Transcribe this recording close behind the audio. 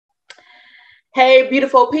Hey,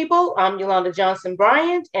 beautiful people. I'm Yolanda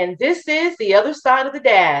Johnson-Bryant, and this is The Other Side of the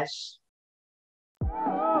Dash.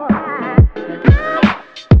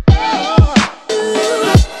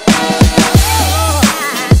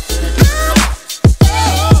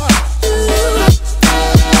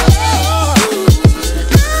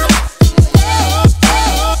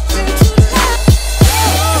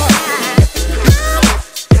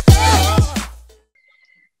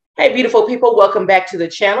 Hey, beautiful people. Welcome back to the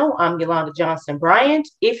channel. I'm Yolanda Johnson-Bryant.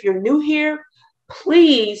 If you're new here,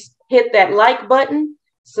 please hit that like button,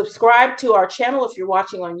 subscribe to our channel if you're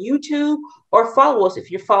watching on YouTube, or follow us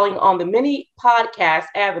if you're following on the many podcast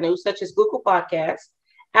avenues such as Google Podcasts,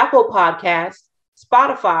 Apple Podcasts,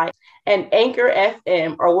 Spotify, and Anchor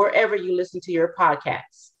FM, or wherever you listen to your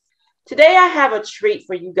podcasts. Today, I have a treat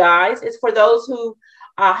for you guys. It's for those who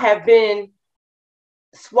have been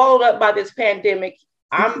swallowed up by this pandemic.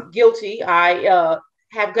 I'm guilty. I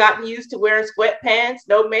have gotten used to wearing sweatpants,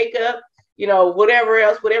 no makeup, whatever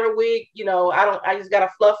else, whatever wig, I just got to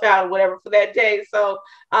fluff out or whatever for that day. So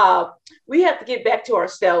we have to get back to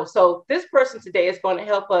ourselves. So this person today is going to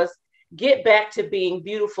help us get back to being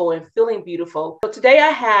beautiful and feeling beautiful. So today I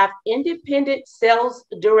have Independent Sales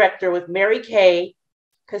Director with Marky Kay,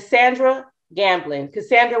 Cassandra Gamblin.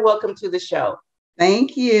 Cassandra, welcome to the show.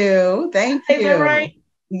 Thank you. Thank you. Is that right?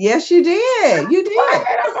 Yes, you did. You did. I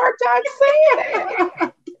had a hard time saying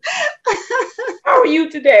it. How are you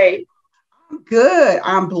today? I'm good.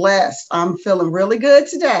 I'm blessed. I'm feeling really good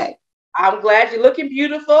today. I'm glad you're looking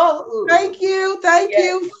beautiful. Thank you. Thank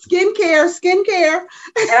you. Skincare.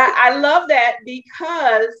 And I love that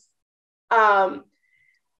because I've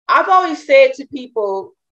always said to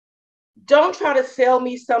people, don't try to sell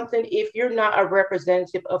me something if you're not a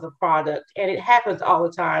representative of the product. And it happens all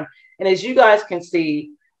the time. And as you guys can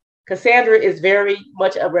see, Cassandra is very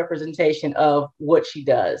much a representation of what she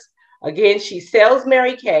does. Again, she sells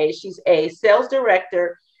Marky Kay. She's a sales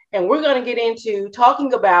director. And we're going to get into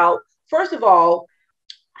talking about, first of all,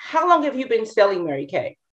 how long have you been selling Marky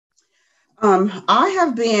Kay? I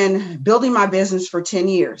have been building my business for 10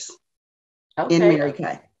 years in Marky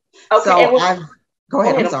Kay. Okay. So go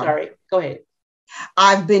ahead. I'm sorry. Go ahead.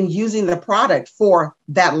 I've been using the product for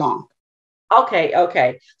that long.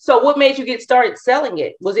 Okay. So what made you get started selling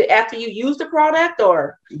it? Was it after you used the product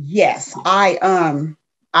or? Yes, I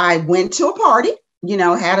went to a party,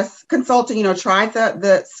 had a consultant, tried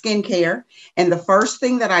the skincare. And the first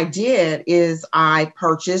thing that I did is I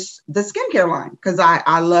purchased the skincare line because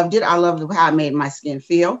I loved it. I loved how it made my skin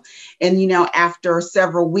feel. And, after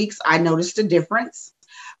several weeks, I noticed a difference.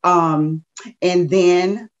 And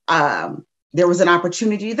then there was an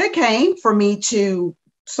opportunity that came for me to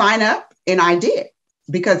sign up. And I did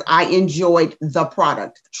because I enjoyed the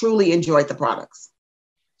product, truly enjoyed the products.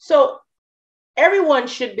 So everyone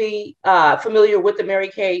should be familiar with the Marky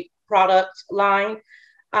Kay product line.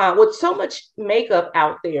 With so much makeup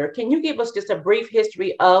out there, can you give us just a brief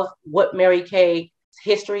history of what Marky Kay's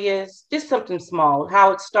history is? Just something small,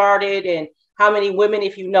 how it started and how many women,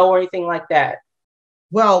 if you know, or anything like that.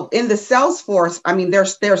 Well, in the sales force,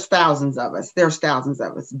 there's thousands of us. There's thousands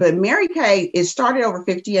of us. But Marky Kay, it started over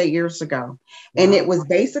 58 years ago. Wow. And it was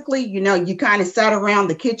basically, you kind of sat around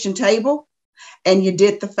the kitchen table and you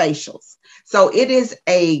did the facials. So it is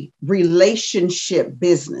a relationship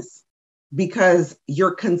business because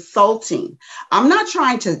you're consulting. I'm not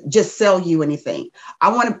trying to just sell you anything.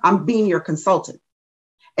 I'm being your consultant.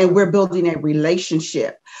 And we're building a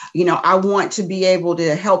relationship. I want to be able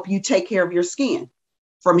to help you take care of your skin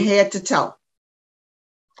from head to toe.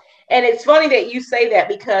 And it's funny that you say that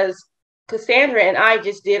because Cassandra and I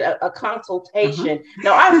just did a consultation.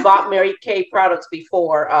 Now, I've bought Marky Kay products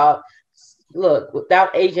before. Look,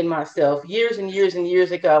 without aging myself, years and years and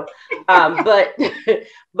years ago. But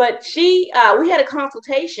we had a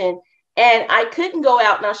consultation and I couldn't go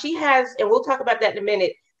out. Now she has, and we'll talk about that in a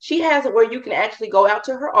minute. She has it where you can actually go out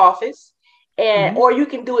to her office and or you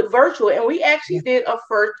can do it virtual. And we actually did a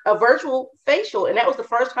virtual facial. And that was the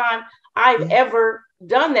first time I've ever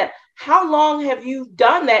done that. How long have you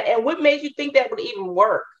done that? And what made you think that would even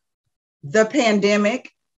work? The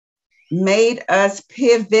pandemic made us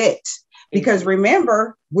pivot because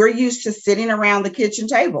remember, we're used to sitting around the kitchen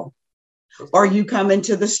table or you come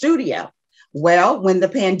into the studio. Well, when the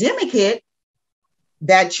pandemic hit,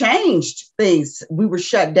 that changed things. We were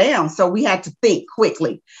shut down. So we had to think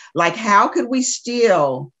quickly, like, how could we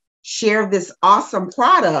still share this awesome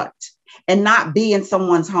product and not be in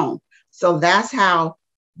someone's home? So that's how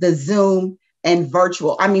the Zoom and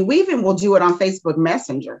virtual, we even will do it on Facebook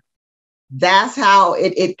Messenger. That's how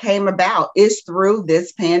it came about, is through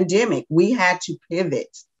this pandemic. We had to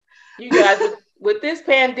pivot. You guys, with this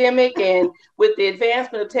pandemic and with the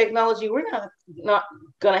advancement of technology, we're not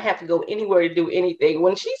going to have to go anywhere to do anything.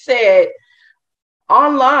 When she said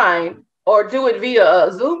online or do it via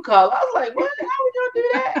a Zoom call, I was like, what? How are we going to do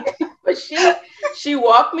that? But she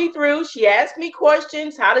walked me through. She asked me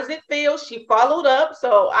questions. How does it feel? She followed up.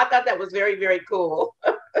 So I thought that was very, very cool.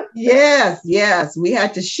 Yes. We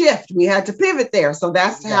had to shift. We had to pivot there. So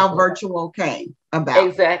that's exactly how virtual came about.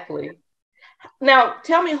 Exactly. Now,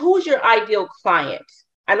 tell me, who's your ideal client?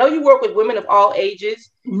 I know you work with women of all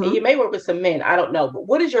ages, and you may work with some men. I don't know. But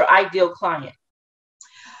what is your ideal client?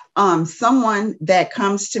 Someone that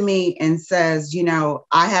comes to me and says,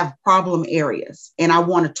 I have problem areas and I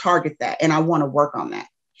want to target that and I want to work on that.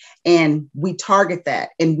 And we target that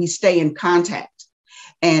and we stay in contact.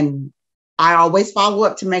 And I always follow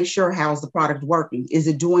up to make sure, how's the product working? Is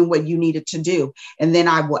it doing what you need it to do? And then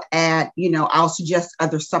I will add, I'll suggest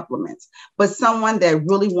other supplements, but someone that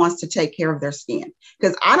really wants to take care of their skin.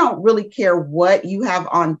 Because I don't really care what you have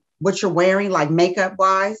on, what you're wearing, like makeup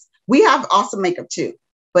wise. We have awesome makeup too,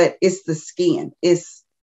 but it's the skin. It's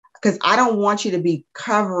because I don't want you to be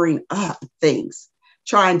covering up things,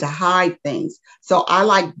 trying to hide things. So I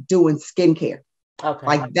like doing skincare. Okay.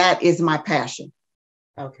 Like that is my passion.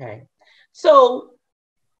 Okay. So,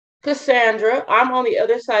 Cassandra, I'm on the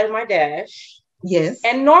other side of my dash. Yes.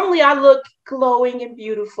 And normally I look glowing and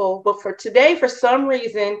beautiful, but for today, for some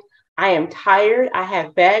reason, I am tired. I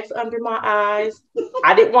have bags under my eyes.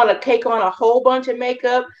 I didn't want to take on a whole bunch of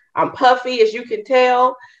makeup. I'm puffy, as you can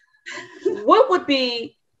tell. What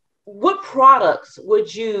products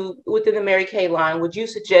would you, within the Mary Kay line, would you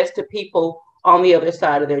suggest to people on the other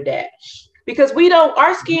side of their dash? Because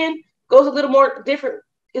our skin goes a little more different.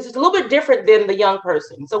 It's a little bit different than the young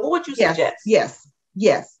person. So what would you suggest? Yes.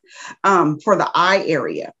 For the eye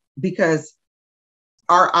area, because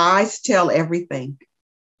our eyes tell everything.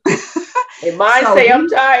 And mine say I'm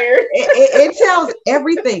tired. It tells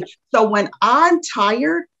everything. So when I'm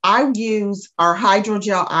tired, I use our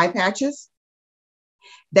hydrogel eye patches.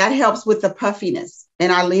 That helps with the puffiness.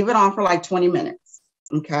 And I leave it on for like 20 minutes.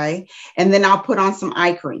 Okay. And then I'll put on some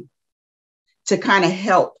eye cream to kind of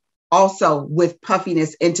help also with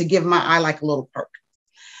puffiness and to give my eye like a little perk.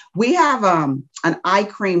 We have an eye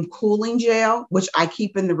cream cooling gel, which I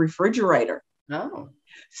keep in the refrigerator. Oh.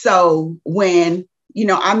 So when,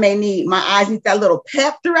 I may need, my eyes need that little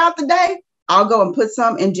pep throughout the day, I'll go and put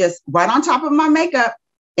some and just right on top of my makeup,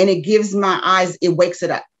 and it gives my eyes, it wakes it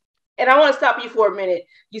up. And I want to stop you for a minute.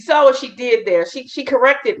 You saw what she did there. She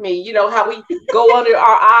corrected me. You know how we go under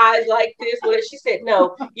our eyes like this. Well, she said,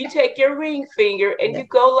 no, you take your ring finger and you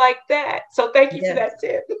go like that. So thank you for that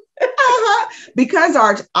tip. Because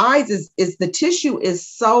our eyes is the tissue is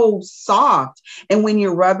so soft. And when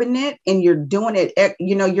you're rubbing it and you're doing it,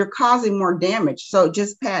 you're causing more damage. So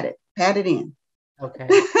just pat it in. Okay.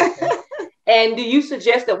 And do you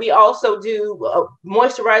suggest that we also do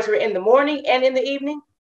moisturizer in the morning and in the evening?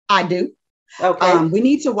 I do. Okay. We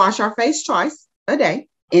need to wash our face twice a day,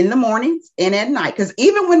 in the mornings and at night. Because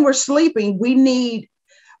even when we're sleeping, we need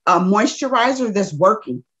a moisturizer that's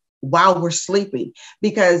working while we're sleeping.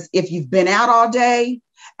 Because if you've been out all day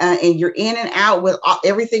and you're in and out with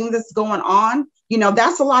everything that's going on,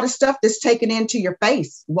 that's a lot of stuff that's taken into your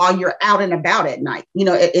face while you're out and about at night,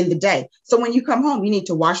 in the day. So when you come home, you need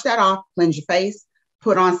to wash that off, cleanse your face,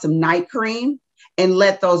 put on some night cream, and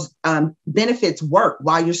let those benefits work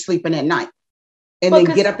while you're sleeping at night. And then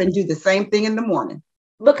get up and do the same thing in the morning.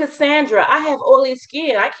 But Cassandra, I have oily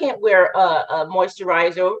skin. I can't wear a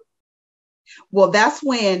moisturizer. Well, that's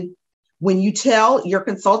when you tell your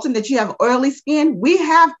consultant that you have oily skin, we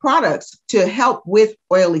have products to help with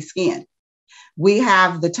oily skin. We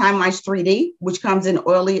have the Time-Wise 3D, which comes in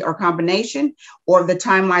oily or combination, or the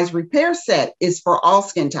Time-Wise Repair Set is for all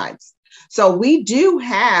skin types. So we do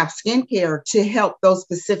have skincare to help those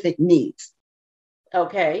specific needs.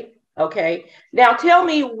 Okay. Now tell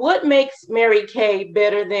me, what makes Mary Kay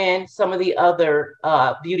better than some of the other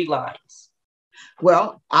beauty lines?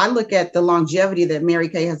 Well, I look at the longevity that Mary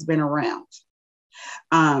Kay has been around.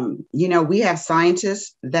 We have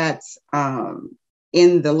scientists that's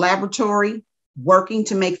in the laboratory working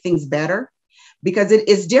to make things better, because it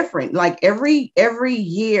is different. Like every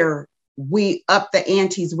year, we up the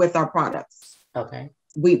antes with our products. Okay.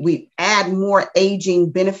 We add more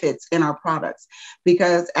aging benefits in our products,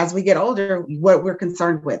 because as we get older, what we're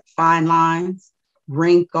concerned with, fine lines,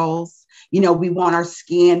 wrinkles, we want our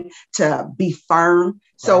skin to be firm.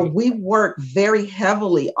 So we work very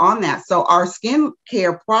heavily on that. So our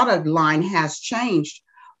skincare product line has changed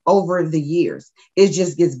over the years. It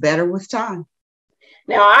just gets better with time.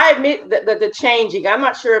 Now I admit that the changing. I'm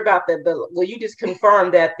not sure about the. Well, you just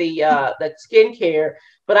confirmed that the skincare,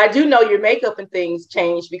 but I do know your makeup and things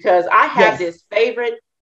changed because I have Yes. this favorite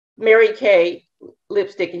Mary Kay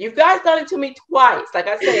lipstick, and you guys done it to me twice. Like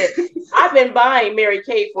I said, I've been buying Mary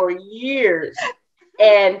Kay for years,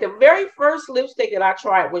 and the very first lipstick that I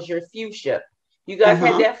tried was your fuchsia. You guys had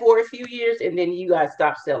Uh-huh. that for a few years, and then you guys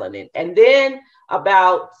stopped selling it. And then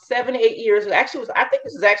about 7, 8 years, actually, I think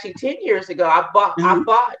this is actually 10 years ago. I Uh-huh.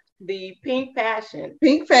 bought the Pink Passion,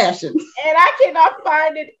 Pink fashion. and I cannot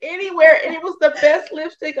find it anywhere. And it was the best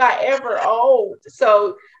lipstick I ever owned.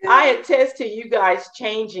 So I attest to you guys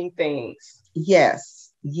changing things.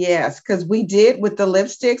 Yes, yes, because we did with the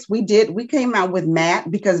lipsticks, we came out with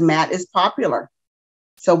matte because matte is popular.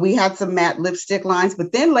 So we had some matte lipstick lines,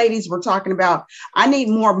 but then ladies were talking about, I need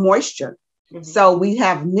more moisture. Mhm. So we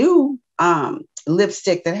have new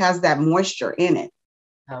lipstick that has that moisture in it.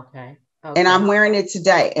 Okay. And Okay. I'm wearing it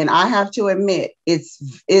today. And I have to admit, it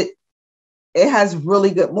has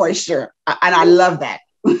really good moisture. And I love that.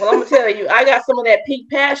 Well, I'm gonna tell you, I got some of that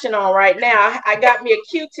Pink Passion on right now. I got me a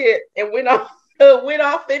Q-tip and went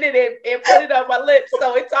off in it and put it on my lips,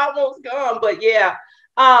 so it's almost gone. But yeah,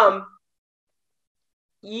 um,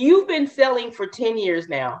 you've been selling for 10 years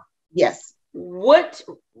now. Yes. What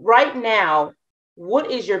right now?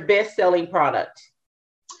 What is your best-selling product?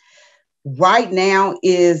 Right now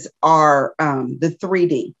is our the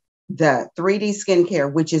 3D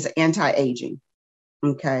skincare, which is anti-aging.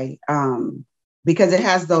 Okay. Because it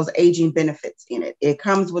has those aging benefits in it. It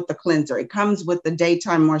comes with the cleanser, it comes with the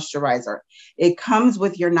daytime moisturizer, it comes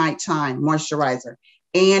with your nighttime moisturizer,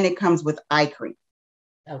 and it comes with eye cream.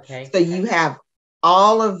 Okay. So you have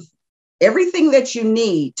all of everything that you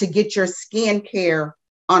need to get your skincare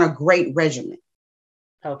on a great regimen.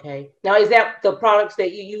 Okay. Now, is that the products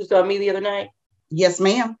that you used on me the other night? Yes,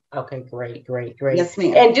 ma'am. Okay, great, great, great. Yes,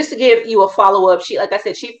 ma'am. And just to give you a follow up, like I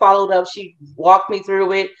said, she followed up. She walked me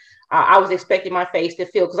through it. I was expecting my face to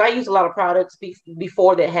feel because I use a lot of products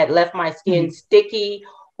before that had left my skin Mhm. sticky,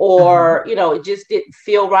 Uh-huh. or it just didn't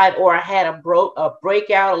feel right, or I had a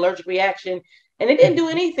breakout allergic reaction, and it didn't do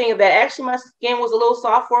anything of that. Actually, my skin was a little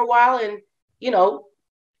soft for a while, and you know,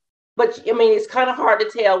 but I mean, it's kind of hard to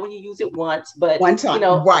tell when you use it once. But One time.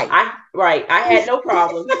 Right. I had no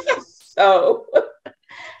problems. So.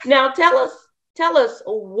 Now tell us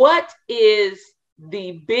what is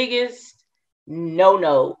the biggest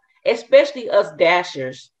no-no, especially us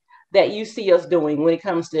dashers, that you see us doing when it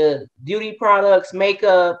comes to beauty products,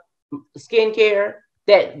 makeup, skincare,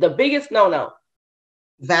 that the biggest no-no.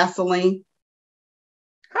 Vaseline.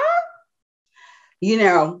 Huh? You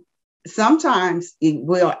know, sometimes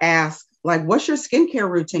we'll ask, like, what's your skincare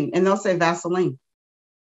routine? And they'll say Vaseline.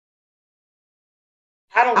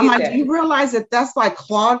 I don't I'm get like, do that. you realize that that's like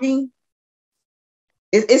clogging?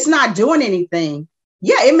 It's not doing anything.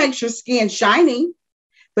 Yeah, it makes your skin shiny,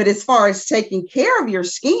 but as far as taking care of your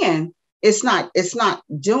skin, it's not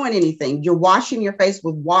doing anything. You're washing your face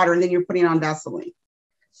with water and then you're putting on Vaseline.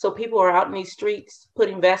 So people are out in these streets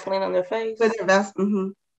putting Vaseline on their face.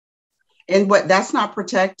 And what that's not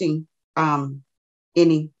protecting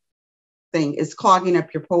anything. It's clogging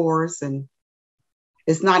up your pores and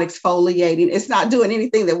it's not exfoliating. It's not doing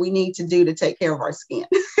anything that we need to do to take care of our skin.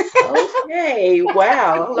 Okay,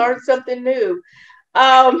 wow, I learned something new.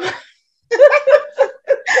 Um,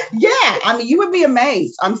 Yeah, I mean, you would be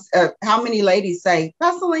amazed. How many ladies say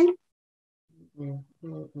Vaseline?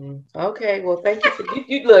 Okay, well, thank you for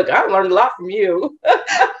you. Look, I learned a lot from you.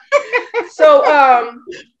 So,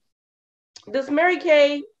 does Mary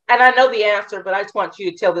Kay? And I know the answer, but I just want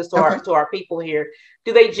you to tell this to Okay. our people here.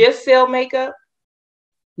 Do they just sell makeup?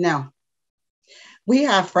 No, we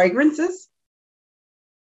have fragrances.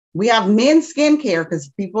 We have men's skincare because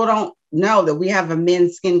people don't know that we have a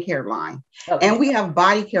men's skincare line, and Okay. we have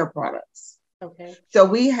body care products. Okay. So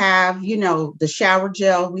we have, the shower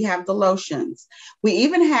gel, we have the lotions. We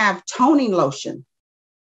even have toning lotion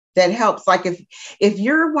that helps. Like if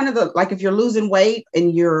you're if you're losing weight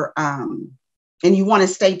and you want to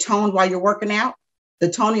stay toned while you're working out,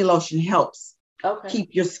 the toning lotion helps Okay.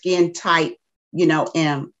 keep your skin tight,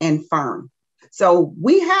 and firm. So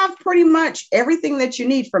we have pretty much everything that you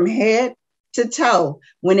need from head to toe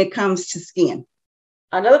when it comes to skin.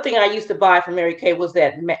 Another thing I used to buy from Mary Kay was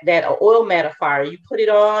that oil mattifier. You put it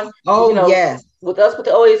on, Oh, yes. with us with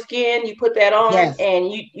the oily skin, you put that on, Yes. and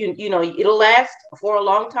it'll last for a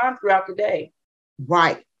long time throughout the day.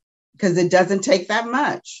 Right. Because it doesn't take that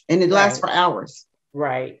much and it lasts Right. for hours.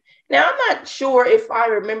 Right. Now, I'm not sure if I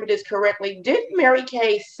remember this correctly. Did Mary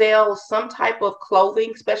Kay sell some type of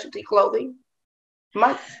clothing, specialty clothing?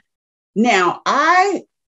 Now, I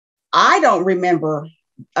I don't remember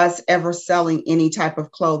us ever selling any type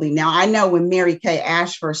of clothing. Now, I know when Mary Kay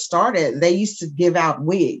Ash first started, they used to give out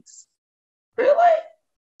wigs. Really?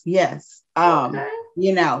 Yes. Okay.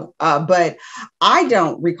 But I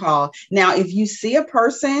don't recall. Now, if you see a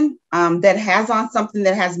person that has on something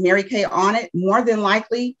that has Mary Kay on it, more than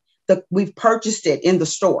likely we've purchased it in the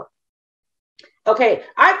store. Okay,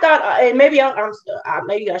 I thought, and maybe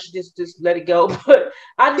maybe I should just let it go. But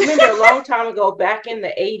I remember a long time ago, back in the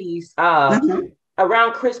 80s,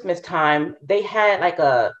 around Christmas time, they had like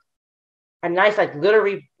a nice like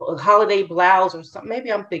glittery holiday blouse or something.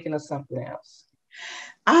 Maybe I'm thinking of something else.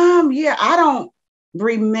 Yeah, I don't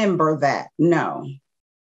remember that. No.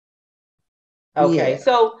 Okay, Yeah.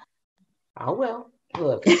 so oh well,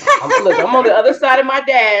 look, I'm on the other side of my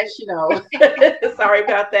dash. Sorry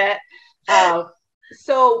about that.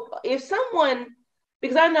 So if someone,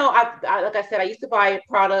 because I know like I said, I used to buy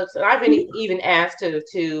products, and I've been even asked to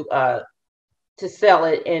sell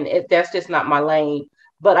it, and that's just not my lane.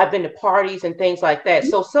 But I've been to parties and things like that.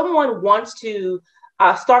 So someone wants to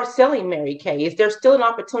start selling Mary Kay. Is there still an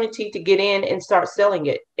opportunity to get in and start selling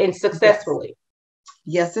it and successfully?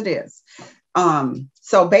 Yes, it is.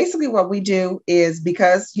 So basically what we do is,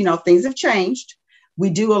 because, things have changed, we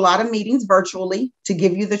do a lot of meetings virtually to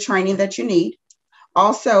give you the training that you need.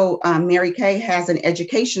 Also, Mary Kay has an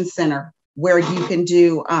education center where you can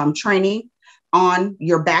do training on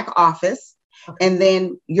your back office, and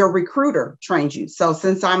then your recruiter trains you. So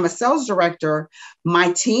since I'm a sales director,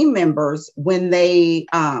 my team members, when they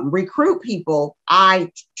recruit people,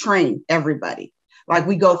 I train everybody. Like,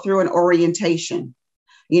 we go through an orientation.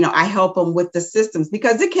 I help them with the systems,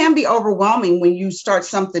 because it can be overwhelming when you start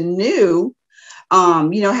something new. How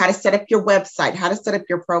to set up your website, how to set up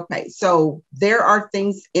your pro pay. So there are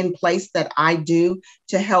things in place that I do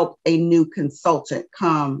to help a new consultant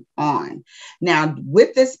come on. Now,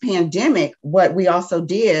 with this pandemic, what we also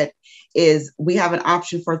did is we have an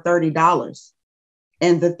option for $30.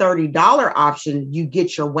 And the $30 option, you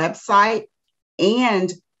get your website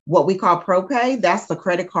and what we call pro pay. That's the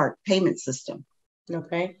credit card payment system.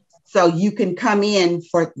 Okay. So you can come in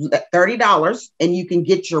for $30 and you can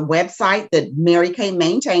get your website that Mary Kay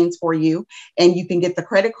maintains for you, and you can get the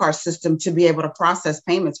credit card system to be able to process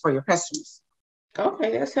payments for your customers.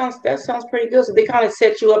 Okay, that sounds pretty good. So they kind of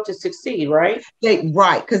set you up to succeed, right?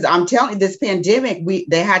 Right, because I'm telling you, this pandemic,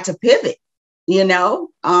 they had to pivot.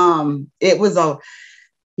 It was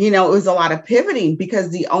a lot of pivoting, because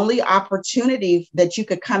the only opportunity that you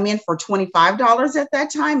could come in for $25 at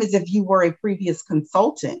that time is if you were a previous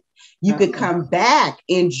consultant. You could come back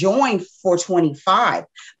and join for $25.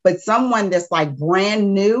 But someone that's like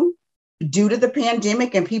brand new, due to the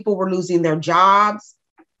pandemic and people were losing their jobs,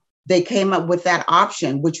 they came up with that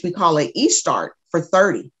option, which we call an e-start, for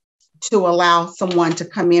 $30, to allow someone to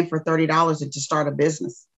come in for $30 and to start a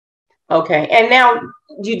business. Okay. And now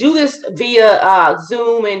you do this via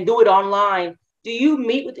Zoom and do it online. Do you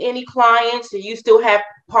meet with any clients? Do you still have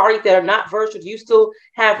parties that are not virtual? Do you still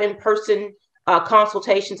have in-person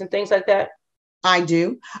consultations and things like that? I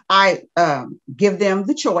do. I give them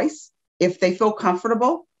the choice. If they feel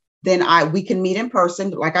comfortable, then we can meet in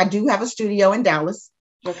person. Like, I do have a studio in Dallas,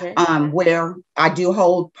 okay, where I do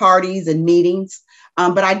hold parties and meetings.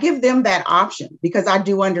 But I give them that option, because I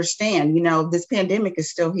do understand, this pandemic is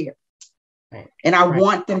still here. Right. And I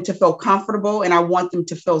want them to feel comfortable, and I want them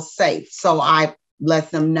to feel safe. So I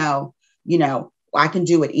let them know, I can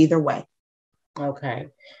do it either way. Okay.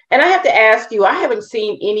 And I have to ask you, I haven't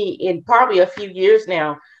seen any in probably a few years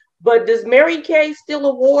now, but does Mary Kay still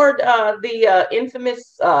award the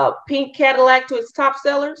infamous pink Cadillac to its top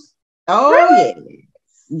sellers? Oh, really?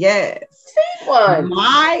 Yes. See one.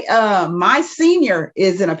 My senior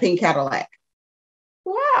is in a pink Cadillac.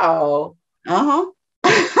 Wow.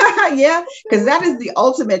 Yeah, because that is the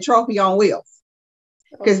ultimate trophy on wheels.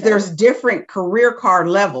 Because there's different career card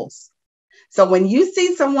levels. So when you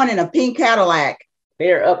see someone in a pink Cadillac,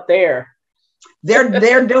 they're up there.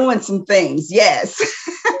 They're doing some things. Yes.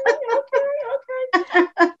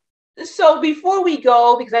 Okay. So before we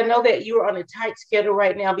go, because I know that you're on a tight schedule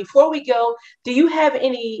right now, before we go, do you have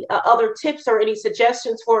any other tips or any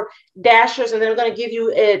suggestions for dashers? And then I'm going to give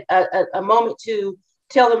you a moment to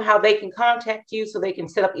tell them how they can contact you so they can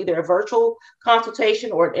set up either a virtual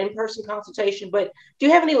consultation or an in-person consultation. But do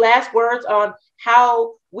you have any last words on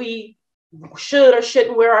how we should or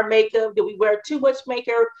shouldn't wear our makeup. Do we wear too much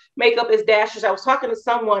makeup as dashers? I was talking to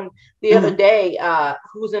someone the other day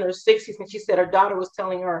who's in her 60s, and she said her daughter was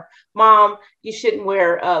telling her, Mom, you shouldn't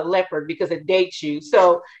wear leopard because it dates you.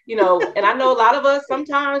 So, and I know a lot of us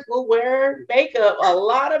sometimes will wear makeup, a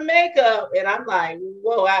lot of makeup. And I'm like,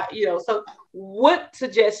 whoa, so what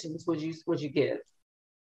suggestions would you give?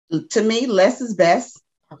 To me, less is best.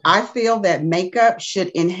 Okay. I feel that makeup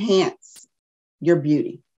should enhance your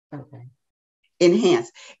beauty. Okay.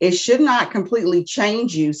 Enhance. It should not completely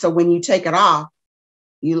change you. So when you take it off,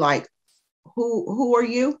 you like, who are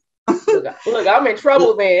you? Look, I'm in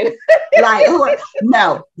trouble, man. Like,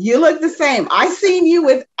 no, you look the same. I seen you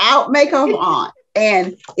without makeup on,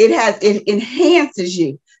 and it enhances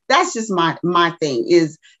you. That's just my thing.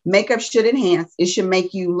 Is makeup should enhance. It should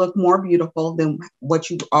make you look more beautiful than what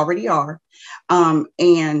you already are.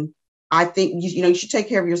 And I think you should take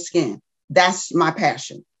care of your skin. That's my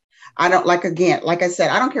passion. I don't like I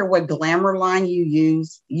said, I don't care what glamour line you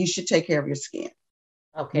use. You should take care of your skin.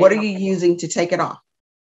 Okay. What are you using to take it off?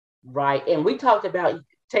 Right. And we talked about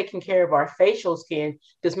taking care of our facial skin.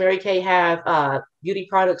 Does Mary Kay have beauty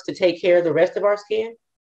products to take care of the rest of our skin?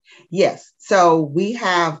 Yes. So we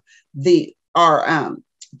have our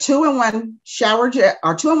 2-in-1 shower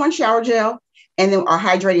gel, and then our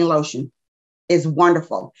hydrating lotion is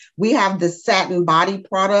wonderful. We have the satin body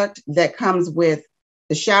product that comes with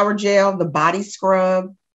the shower gel, the body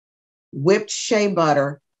scrub, whipped shea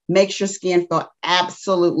butter, makes your skin feel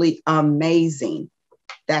absolutely amazing.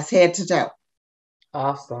 That's head to toe.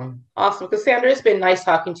 Awesome. Awesome. Cassandra, it's been nice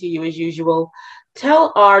talking to you as usual.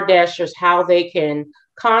 Tell our dashers how they can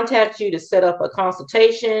contact you to set up a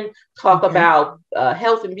consultation, talk about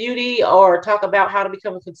health and beauty, or talk about how to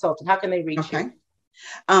become a consultant. How can they reach you?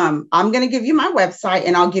 I'm going to give you my website,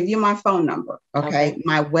 and I'll give you my phone number. Okay.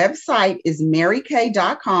 My website is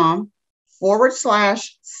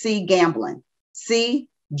marykay.com/C Gamblin.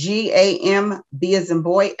 CGAMB as in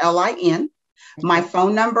boy, LIN. My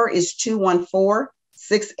phone number is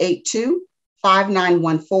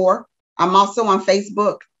 214-682-5914. I'm also on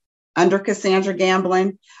Facebook under Cassandra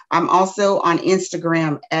Gamblin. I'm also on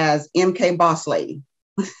Instagram as MK Boss Lady.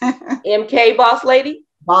 MK Boss Lady?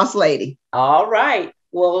 Boss Lady. All right.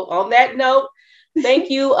 Well, on that note, thank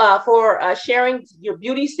you for sharing your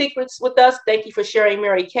beauty secrets with us. Thank you for sharing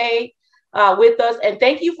Mary Kay with us. And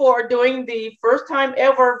thank you for doing the first time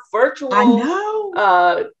ever virtual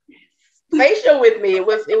facial with me. It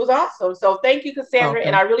was awesome. So thank you, Cassandra.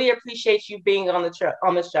 And I really appreciate you being on the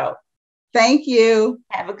show. Thank you.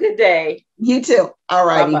 Have a good day. You too. All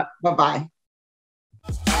righty. Bye-bye.